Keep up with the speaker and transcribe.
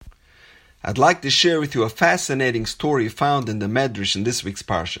I'd like to share with you a fascinating story found in the Medrash in this week's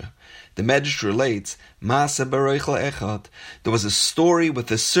Parsha. The Medrash relates, Maaseh Beroichel Echad. There was a story with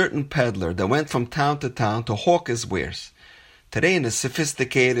a certain peddler that went from town to town to hawk his wares. Today, in the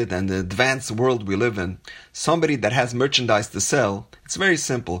sophisticated and advanced world we live in, somebody that has merchandise to sell, it's very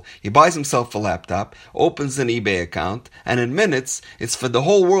simple. He buys himself a laptop, opens an eBay account, and in minutes, it's for the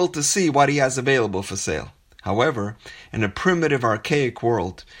whole world to see what he has available for sale. However, in a primitive, archaic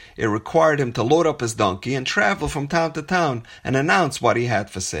world, it required him to load up his donkey and travel from town to town and announce what he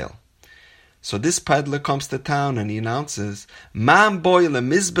had for sale. So this peddler comes to town and he announces, "Mam boy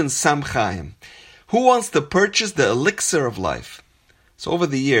lemizben sam chaim." Who wants to purchase the elixir of life? So over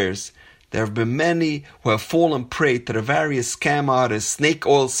the years, there have been many who have fallen prey to the various scam artists, snake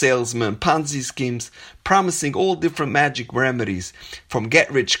oil salesmen, Ponzi schemes, promising all different magic remedies, from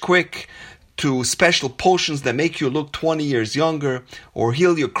get rich quick to special potions that make you look 20 years younger or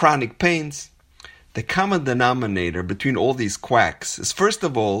heal your chronic pains. The common denominator between all these quacks is, first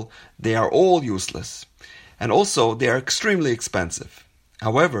of all, they are all useless, and also they are extremely expensive.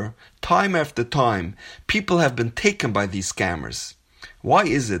 However, time after time, people have been taken by these scammers. Why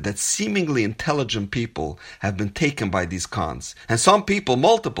is it that seemingly intelligent people have been taken by these cons, and some people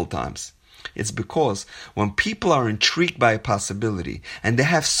multiple times? It's because when people are intrigued by a possibility and they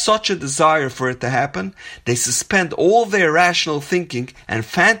have such a desire for it to happen, they suspend all their rational thinking and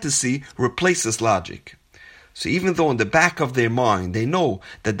fantasy replaces logic. So even though in the back of their mind they know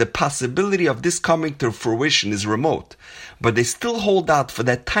that the possibility of this coming to fruition is remote, but they still hold out for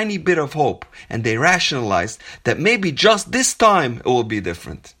that tiny bit of hope, and they rationalize that maybe just this time it will be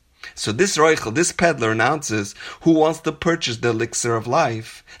different. So this Roichel, this peddler, announces who wants to purchase the elixir of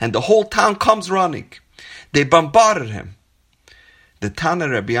life, and the whole town comes running. They bombarded him. The Tana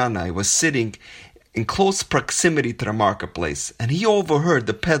Rabbi Yanai was sitting in close proximity to the marketplace, and he overheard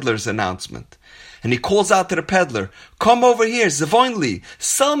the peddler's announcement. And he calls out to the peddler, "Come over here, Zavoinli,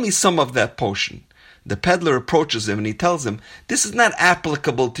 sell me some of that potion." The peddler approaches him and he tells him, "This is not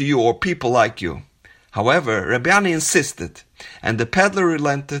applicable to you or people like you." However, Rabbi Yanai insisted, and the peddler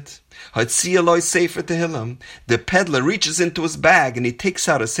relented. Sefer Tehillim. The peddler reaches into his bag and he takes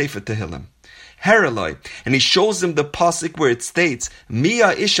out a Sefer Tehillim. Hereloi, and he shows him the pasuk where it states,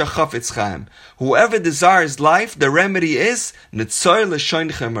 "Mia isha chafetz chaim." Whoever desires life, the remedy is Nitzoy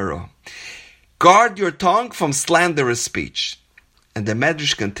l'shoin chemero. Guard your tongue from slanderous speech. And the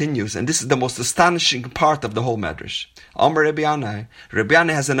Medrash continues, and this is the most astonishing part of the whole Medrash. Amar Rabbi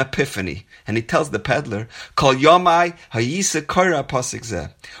Yanai has an epiphany, and he tells the peddler, "Kol yomai hayise koira pasuk zeh."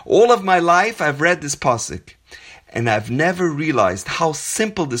 All of my life I've read this pasuk, and I've never realized how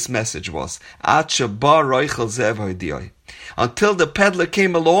simple this message was. Until the peddler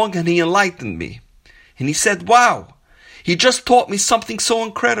came along and he enlightened me. And he said, "Wow, he just taught me something so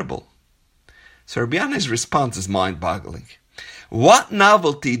incredible." So Rabbi Yanai's response is mind-boggling. What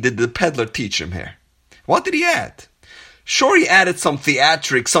novelty did the peddler teach him here? What did he add? Sure, he added some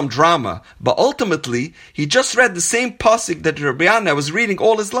theatrics, some drama, but ultimately, he just read the same pasuk that Rabbi Yanai was reading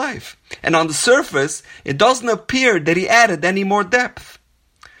all his life. And on the surface, it doesn't appear that he added any more depth.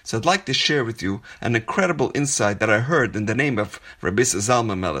 So I'd like to share with you an incredible insight that I heard in the name of Rabbi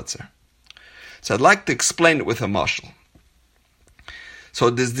Zalman Melitzer. So I'd like to explain it with a mashal. So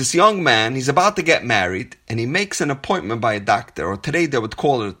there's this young man, he's about to get married, and he makes an appointment by a doctor, or today they would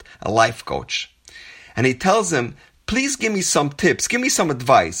call it a life coach. And he tells him, "Please give me some tips, give me some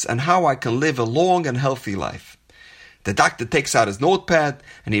advice on how I can live a long and healthy life." The doctor takes out his notepad,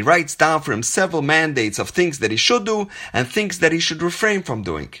 and he writes down for him several mandates of things that he should do, and things that he should refrain from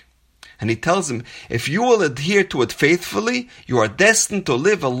doing. And he tells him, if you will adhere to it faithfully, you are destined to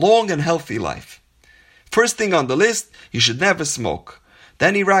live a long and healthy life. First thing on the list, you should never smoke.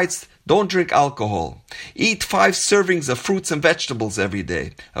 Then he writes, don't drink alcohol. Eat 5 servings of fruits and vegetables every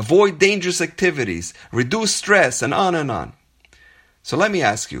day. Avoid dangerous activities. Reduce stress, and on and on. So let me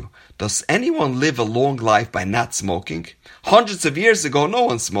ask you, does anyone live a long life by not smoking? Hundreds of years ago, no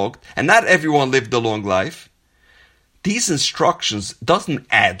one smoked, and not everyone lived a long life. These instructions doesn't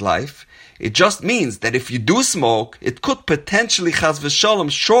add life. It just means that if you do smoke, it could potentially, chas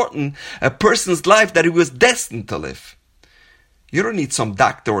v'shalom, shorten a person's life that he was destined to live. You don't need some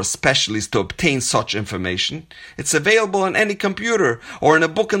doctor or specialist to obtain such information. It's available on any computer or in a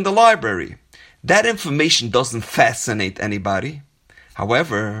book in the library. That information doesn't fascinate anybody.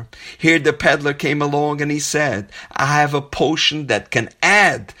 However, here the peddler came along and he said, I have a potion that can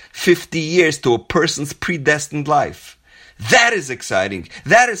add 50 years to a person's predestined life. That is exciting.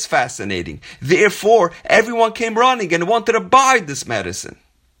 That is fascinating. Therefore, everyone came running and wanted to buy this medicine.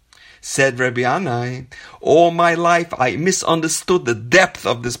 Said Rabbi Anai, all my life I misunderstood the depth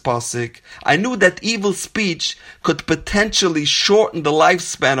of this pasuk. I knew that evil speech could potentially shorten the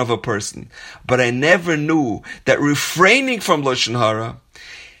lifespan of a person, but I never knew that refraining from Lashon Hara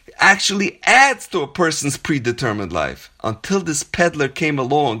actually adds to a person's predetermined life. Until this peddler came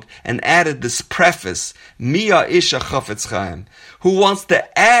along and added this preface, Mia Isha Chafetz Chaim, who wants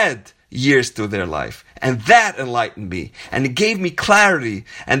to add years to their life. And that enlightened me, and it gave me clarity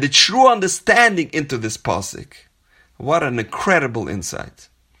and the true understanding into this pasuk. What an incredible insight.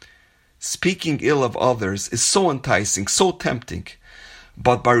 Speaking ill of others is so enticing, so tempting.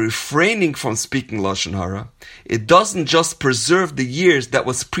 But by refraining from speaking Lashon Hara, it doesn't just preserve the years that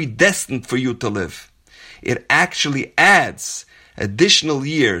was predestined for you to live. It actually adds additional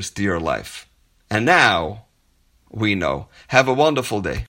years to your life. And now, we know. Have a wonderful day.